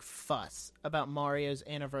big fuss about Mario's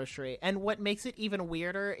anniversary. And what makes it even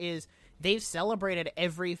weirder is they've celebrated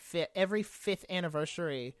every fifth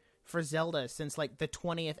anniversary for Zelda since the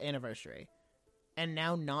 20th anniversary. And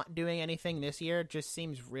now not doing anything this year just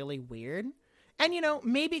seems really weird. And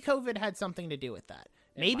maybe COVID had something to do with that.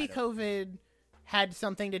 Maybe COVID had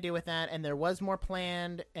something to do with that, and there was more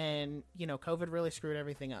planned, and, COVID really screwed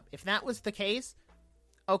everything up. If that was the case,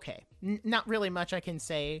 okay. Not really much I can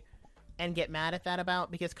say and get mad at that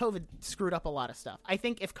about, because COVID screwed up a lot of stuff. I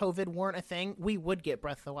think if COVID weren't a thing, we would get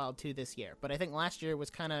Breath of the Wild 2 this year, but I think last year was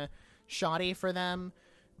kind of shoddy for them,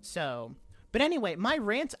 so... But anyway, my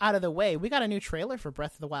rant's out of the way. We got a new trailer for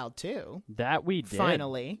Breath of the Wild 2. That we did.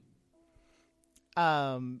 Finally.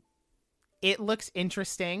 It looks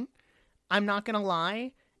interesting. I'm not going to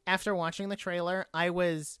lie. After watching the trailer, I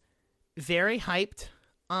was very hyped.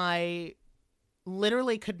 I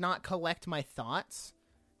literally could not collect my thoughts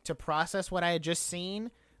to process what I had just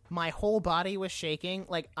seen. My whole body was shaking.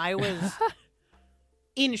 I was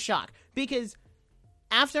in shock. Because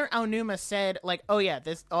after Aonuma said, oh yeah,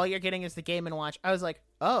 this all you're getting is the Game & Watch, I was like,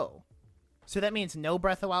 oh. So that means no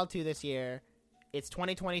Breath of the Wild 2 this year. It's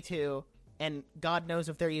 2022, and God knows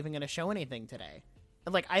if they're even going to show anything today.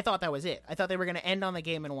 I thought that was it. I thought they were going to end on the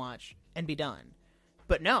Game & Watch and be done.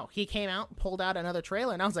 But no, he came out and pulled out another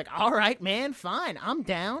trailer, and I was like, all right, man, fine. I'm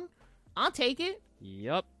down. I'll take it.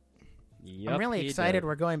 Yep. I'm really excited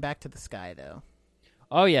we're going back to the sky, though.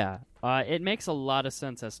 Oh, yeah. It makes a lot of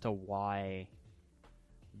sense as to why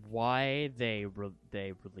they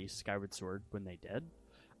released Skyward Sword when they did.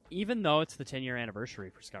 Even though it's the 10-year anniversary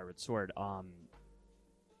for Skyward Sword,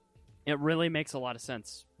 it really makes a lot of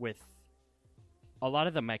sense with a lot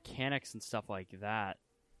of the mechanics and stuff like that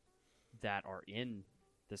are in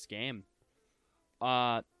this game.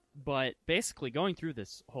 But basically, going through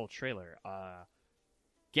this whole trailer,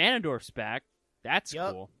 Ganondorf's back. That's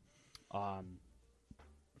cool.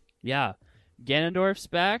 Yeah, Ganondorf's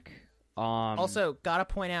back. Also, gotta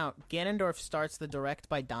point out, Ganondorf starts the direct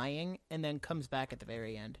by dying and then comes back at the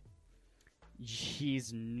very end.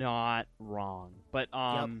 He's not wrong, but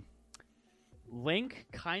Link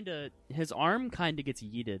his arm kinda gets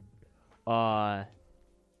yeeted.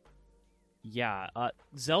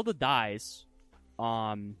 Zelda dies,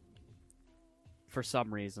 for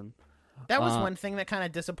some reason. That was one thing that kind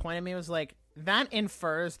of disappointed me, was like, that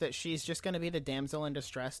infers that she's just going to be the damsel in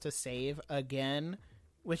distress to save again,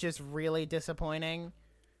 which is really disappointing.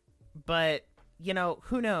 But, you know,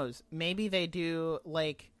 who knows? Maybe they do,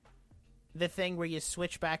 like, the thing where you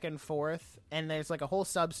switch back and forth, and there's, like, a whole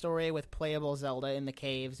sub-story with playable Zelda in the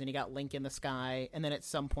caves, and you got Link in the sky, and then at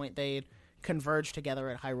some point they converge together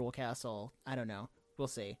at Hyrule Castle. I don't know. We'll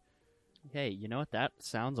see. Hey, you know what that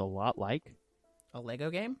sounds a lot like? A Lego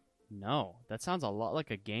game? No, that sounds a lot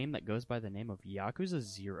like a game that goes by the name of Yakuza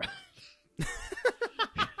 0.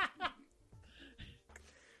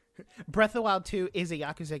 Breath of the Wild 2 is a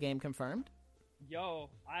Yakuza game, confirmed. Yo,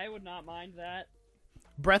 I would not mind that.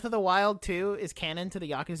 Breath of the Wild 2 is canon to the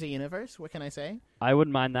Yakuza universe. What can I say? I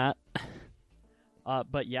wouldn't mind that.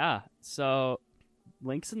 But yeah, so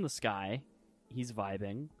Link's in the sky. He's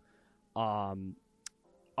vibing. A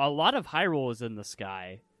lot of Hyrule is in the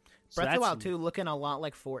sky. So Breath of the Wild 2 looking a lot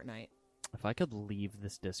like Fortnite. If I could leave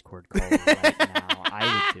this Discord call right now,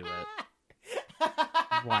 I would do it.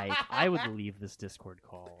 Like, I would leave this Discord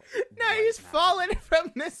call. No, he's falling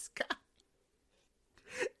from the sky.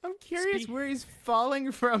 I'm curious where he's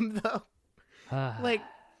falling from, though. Like,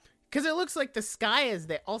 because it looks like the sky is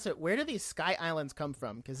there. Also, where do these sky islands come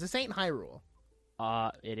from? Because this ain't Hyrule.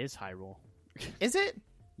 It is Hyrule. Is it?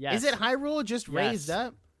 Yes. Is it Hyrule just raised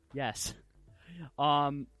up? Yes.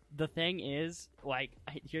 The thing is, like,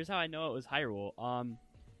 here's how I know it was Hyrule.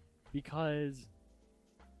 Because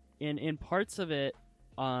in parts of it,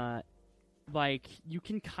 like, you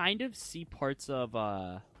can kind of see parts of,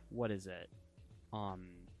 what is it?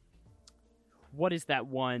 What is that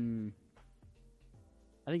one?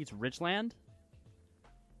 I think it's Ridgeland.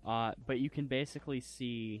 But you can basically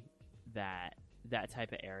see that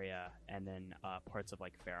type of area, and then parts of,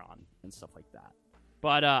 like, Faron and stuff like that.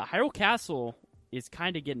 But Hyrule Castle is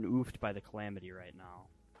kind of getting oofed by the Calamity right now.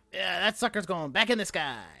 Yeah, that sucker's going back in the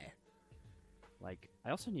sky. Like, I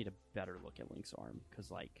also need a better look at Link's arm,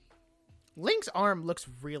 because, like... Link's arm looks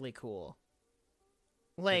really cool.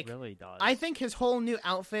 Like, it really does. I think his whole new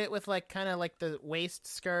outfit with, like, kind of, like, the waist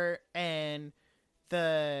skirt and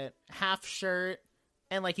the half shirt,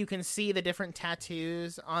 and, like, you can see the different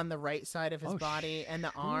tattoos on the right side of his body, and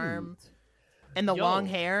the arm, and the long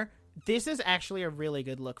hair. This is actually a really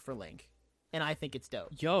good look for Link. And I think it's dope.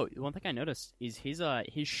 Yo, one thing I noticed is his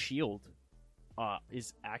shield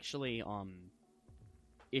is actually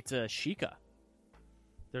it's a Sheikah.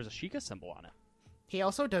 There's a Sheikah symbol on it. He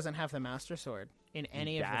also doesn't have the Master Sword in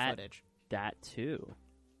any of the footage. That too.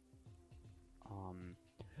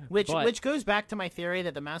 Which goes back to my theory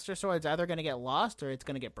that the Master Sword's either going to get lost or it's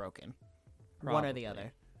going to get broken. Probably. One or the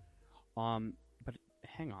other. But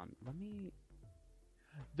hang on, let me.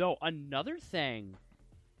 Though another thing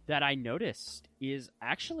that I noticed is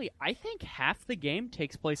actually, I think half the game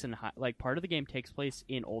takes place in, like, part of the game takes place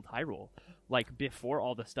in Old Hyrule, like, before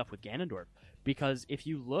all the stuff with Ganondorf. Because if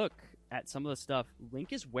you look at some of the stuff,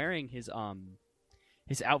 Link is wearing his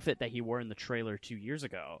outfit that he wore in the trailer 2 years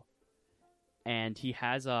ago, and he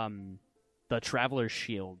has the Traveler's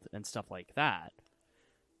Shield and stuff like that.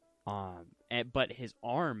 But his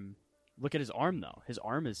arm, look at his arm though. His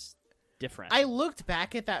arm is different. I looked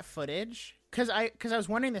back at that footage because I was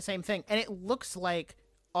wondering the same thing, and it looks like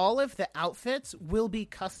all of the outfits will be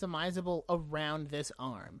customizable around this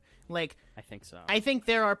arm. Like, I think so. I think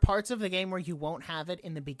there are parts of the game where you won't have it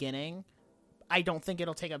in the beginning. I don't think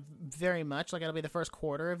it'll take up very much. Like, it'll be the first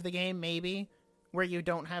quarter of the game, maybe, where you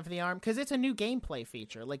don't have the arm, because it's a new gameplay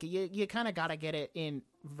feature. Like, you kind of got to get it in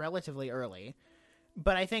relatively early.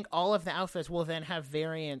 But I think all of the outfits will then have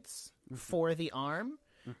variants for the arm.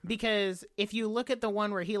 Because if you look at the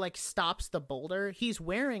one where he like stops the boulder, he's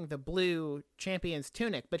wearing the blue champion's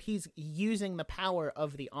tunic, but he's using the power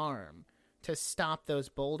of the arm to stop those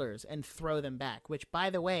boulders and throw them back, which, by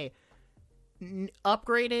the way,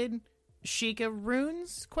 upgraded Sheikah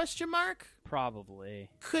runes, question mark? Probably.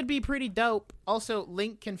 Could be pretty dope. Also,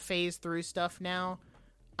 Link can phase through stuff now.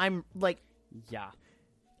 I'm like... Yeah.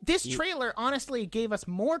 This trailer honestly gave us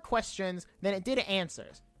more questions than it did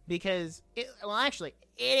answers. Because,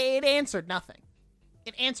 it answered nothing.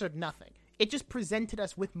 It answered nothing. It just presented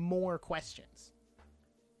us with more questions.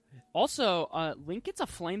 Also, Link gets a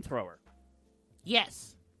flamethrower.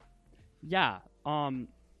 Yes. Yeah. I'm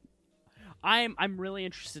really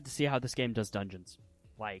interested to see how this game does dungeons.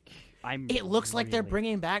 Like, It looks like they're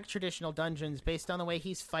bringing back traditional dungeons based on the way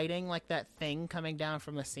he's fighting, like that thing coming down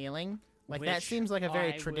from the ceiling. Like, that seems like a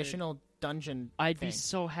very traditional dungeon I'd thing. be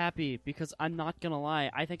so happy, because I'm not gonna lie,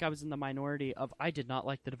 I think I was in the minority of I did not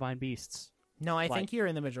like the Divine Beasts. No, I think you're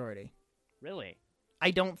in the majority. Really?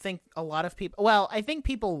 I don't think a lot of people... Well, I think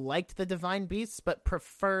people liked the Divine Beasts, but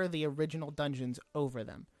prefer the original dungeons over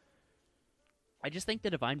them. I just think the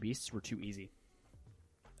Divine Beasts were too easy.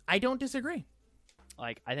 I don't disagree.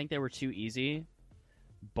 Like, I think they were too easy,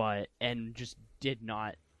 and just did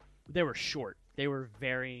not... They were short. They were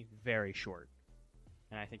very, very short.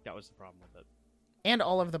 And I think that was the problem with it. And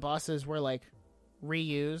all of the bosses were, like,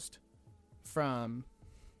 reused from...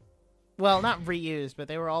 Well, not reused, but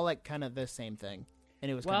they were all, like, kind of the same thing. And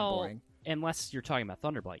it was kind of boring. Unless you're talking about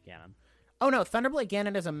Thunderblight Ganon. Oh, no, Thunderblight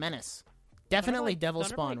Ganon is a menace. Definitely Devil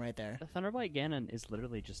Spawn right there. Thunderblight Ganon is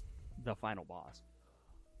literally just the final boss.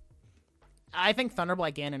 I think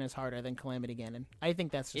Thunderblight Ganon is harder than Calamity Ganon. I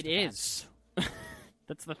think that's just It is.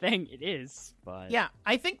 That's the thing. It is. But yeah,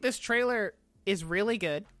 I think this trailer is really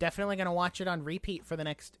good. Definitely going to watch it on repeat for the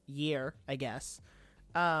next year, I guess.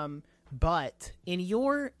 But in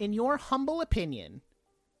your humble opinion,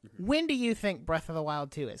 when do you think Breath of the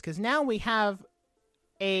Wild 2 is? Because now we have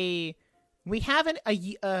a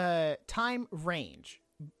time range,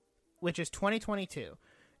 which is 2022.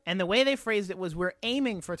 And the way they phrased it was we're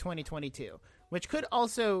aiming for 2022, which could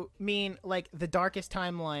also mean like the darkest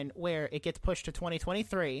timeline where it gets pushed to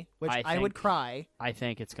 2023, which I would cry. I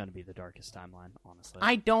think it's going to be the darkest timeline, honestly.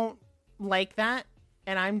 I don't like that.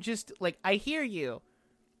 And I'm just like, I hear you.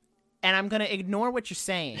 And I'm going to ignore what you're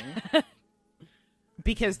saying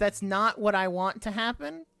because that's not what I want to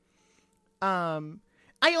happen. I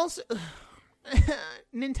also...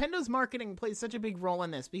 Nintendo's marketing plays such a big role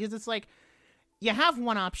in this because it's like you have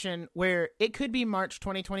one option where it could be March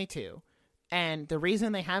 2022, and the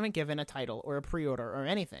reason they haven't given a title or a pre-order or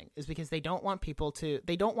anything is because they don't want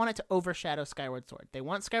it to overshadow Skyward Sword. They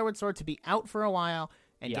want Skyward Sword to be out for a while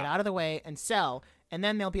and get out of the way and sell, and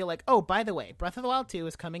then they'll be like, oh, by the way, Breath of the Wild 2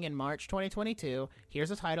 is coming in March 2022.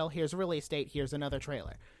 Here's a title, here's a release date, here's another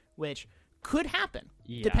trailer, which could happen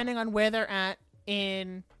depending on where they're at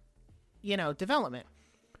in development.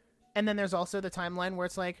 And then there's also the timeline where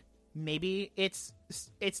it's like maybe it's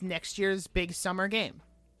next year's big summer game.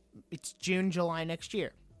 It's June, July next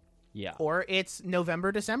year. Yeah. Or it's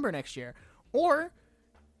November, December next year. Or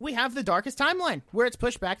we have the darkest timeline where it's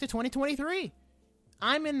pushed back to 2023.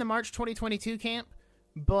 I'm in the March 2022 camp,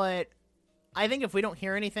 but I think if we don't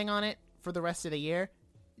hear anything on it for the rest of the year,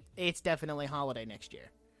 it's definitely holiday next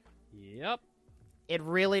year. Yep. It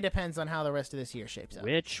really depends on how the rest of this year shapes up.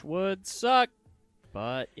 Which would suck,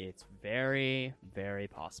 but it's very, very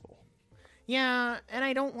possible. Yeah, and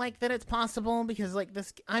I don't like that it's possible because, like,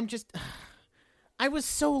 I was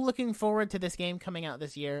so looking forward to this game coming out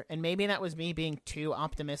this year, and maybe that was me being too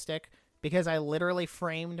optimistic because I literally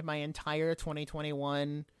framed my entire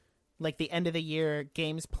 2021, like, the end of the year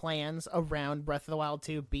games plans around Breath of the Wild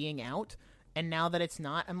 2 being out. And now that it's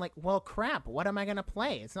not, I'm like, well, crap, what am I going to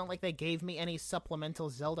play? It's not like they gave me any supplemental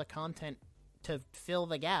Zelda content to fill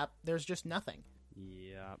the gap. There's just nothing.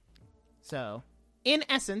 Yeah. So, in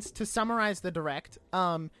essence, to summarize the Direct,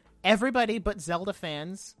 everybody but Zelda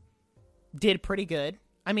fans did pretty good.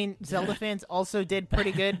 I mean, Zelda fans also did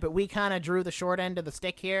pretty good, but we kind of drew the short end of the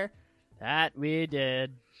stick here. That we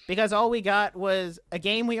did. Because all we got was a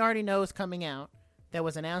game we already know is coming out that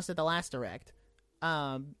was announced at the last Direct.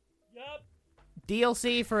 Yep.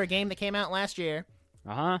 DLC for a game that came out last year.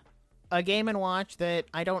 Uh-huh. A Game & Watch that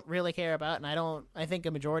I don't really care about, and I think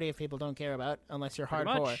a majority of people don't care about unless you're Pretty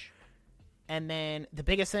hardcore. much. And then the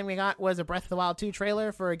biggest thing we got was a Breath of the Wild 2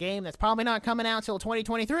 trailer for a game that's probably not coming out till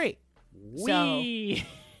 2023. Wee.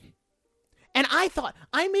 And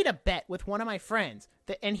I made a bet with one of my friends,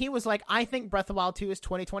 and he was like, I think Breath of the Wild 2 is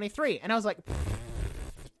 2023. And I was like,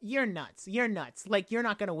 you're nuts. Like, you're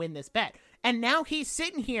not going to win this bet. And now he's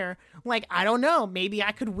sitting here like, I don't know, maybe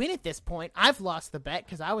I could win at this point. I've lost the bet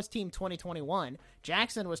because I was team 2021.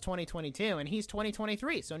 Jackson was 2022, and he's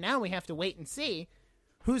 2023. So now we have to wait and see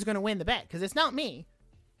who's going to win the bet, because it's not me.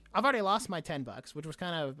 I've already lost my $10, which was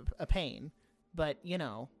kind of a pain. But, you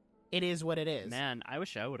know, it is what it is. Man, I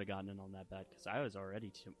wish I would have gotten in on that bet, because I was already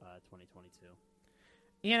 2022.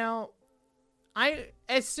 You know,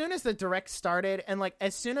 as soon as the Direct started, and, like,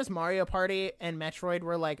 as soon as Mario Party and Metroid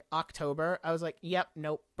were, like, October, I was like, yep,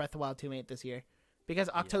 nope, Breath of the Wild 2 ain't this year. Because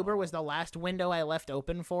October was the last window I left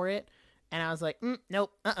open for it, and I was like,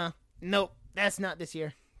 nope, nope, that's not this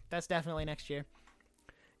year. That's definitely next year.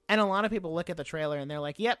 And a lot of people look at the trailer, and they're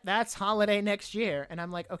like, yep, that's holiday next year. And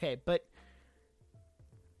I'm like, okay, but,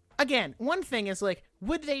 again, one thing is, like,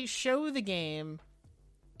 would they show the game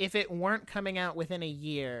if it weren't coming out within a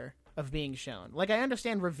year of being shown? Like, I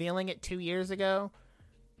understand revealing it 2 years ago,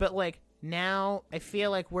 but, like, now I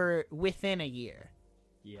feel like we're within a year.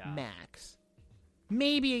 Yeah. Max.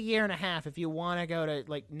 Maybe a year and a half if you want to go to,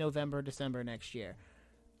 like, November, December next year.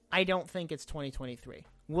 I don't think it's 2023.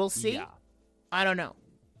 We'll see. Yeah. I don't know.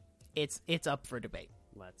 It's up for debate.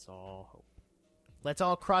 Let's all hope. Let's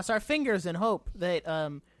all cross our fingers and hope that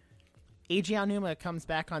Eiji Aonuma comes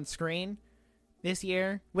back on screen this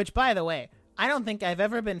year. Which, by the way, I don't think I've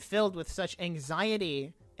ever been filled with such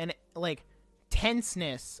anxiety and, like,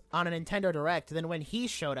 tenseness on a Nintendo Direct than when he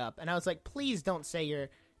showed up. And I was like, please don't say you're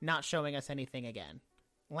not showing us anything again.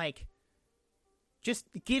 Like, just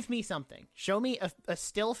give me something. Show me a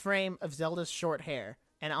still frame of Zelda's short hair,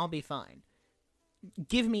 and I'll be fine.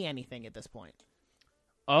 Give me anything at this point.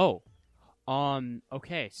 Oh.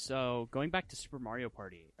 Okay, so going back to Super Mario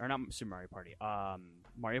Party, or not Super Mario Party,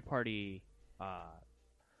 Mario Party,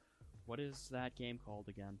 what is that game called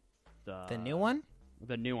again? The new one?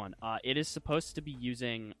 The new one. It is supposed to be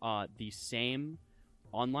using the same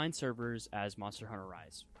online servers as Monster Hunter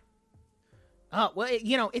Rise. Oh, well,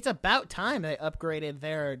 it's about time they upgraded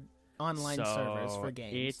their online servers for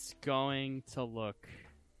games. It's going to look,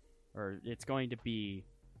 or it's going to be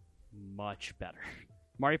much better.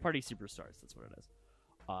 Mario Party Superstars, that's what it is.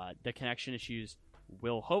 The connection issues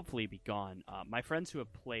will hopefully be gone. My friends who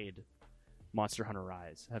have played Monster Hunter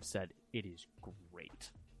Rise have said it is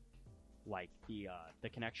great. Like, the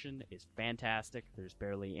connection is fantastic. There's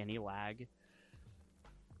barely any lag.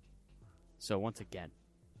 So once again,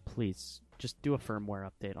 please just do a firmware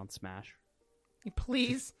update on Smash.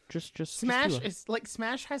 Please. Just Smash is like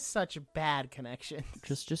Smash has such bad connections.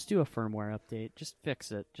 Just do a firmware update. Just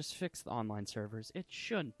fix it. Just fix the online servers. It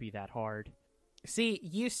shouldn't be that hard. See,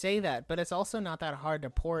 you say that, but it's also not that hard to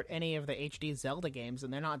port any of the HD Zelda games,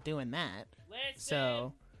 and they're not doing that.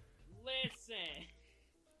 Listen.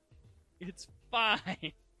 It's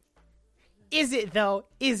fine. Is it, though?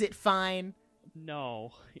 Is it fine?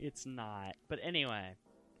 No, it's not. But anyway.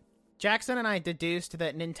 Jackson and I deduced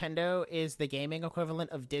that Nintendo is the gaming equivalent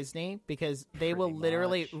of Disney because they will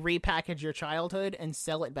literally repackage your childhood and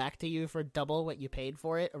sell it back to you for double what you paid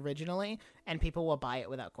for it originally, and people will buy it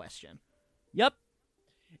without question. Yep.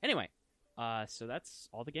 Anyway, so that's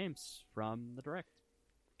all the games from the Direct.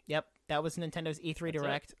 Yep, that was Nintendo's E3 That's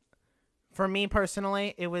Direct. For me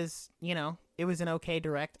personally, it was an okay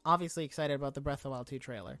Direct. Obviously excited about the Breath of the Wild 2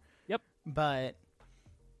 trailer. Yep. But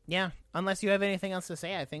yeah, unless you have anything else to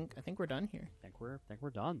say, I think we're done here. I think we're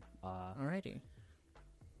done. Alrighty.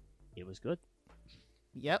 It was good.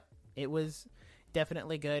 Yep, it was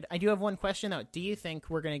definitely good. I do have one question though. Do you think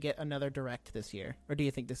we're gonna get another Direct this year, or do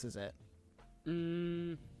you think this is it?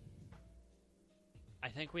 I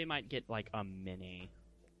think we might get like a mini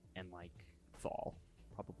in like fall,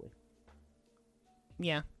 probably.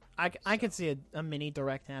 Yeah, I could see a mini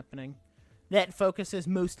Direct happening that focuses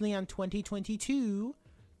mostly on 2022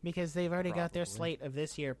 because they've already got their slate of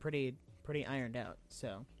this year pretty ironed out.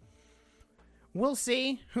 So we'll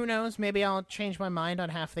see. Who knows? Maybe I'll change my mind on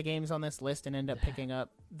half the games on this list and end up picking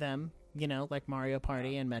up them, like Mario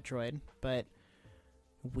Party and Metroid. But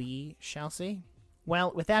we shall see.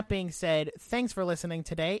 Well, with that being said, thanks for listening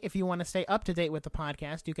today. If you want to stay up to date with the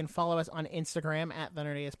podcast, you can follow us on Instagram at The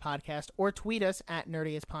Nerdiest Podcast or tweet us at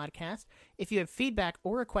Nerdiest Podcast. If you have feedback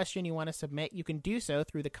or a question you want to submit, you can do so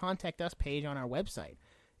through the Contact Us page on our website.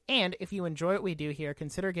 And if you enjoy what we do here,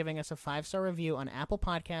 consider giving us a 5-star review on Apple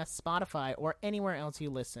Podcasts, Spotify, or anywhere else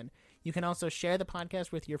you listen. You can also share the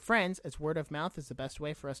podcast with your friends, as word of mouth is the best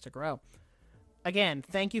way for us to grow. Again,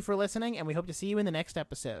 thank you for listening, and we hope to see you in the next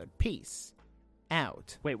episode. Peace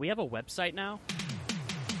out. Wait, we have a website now?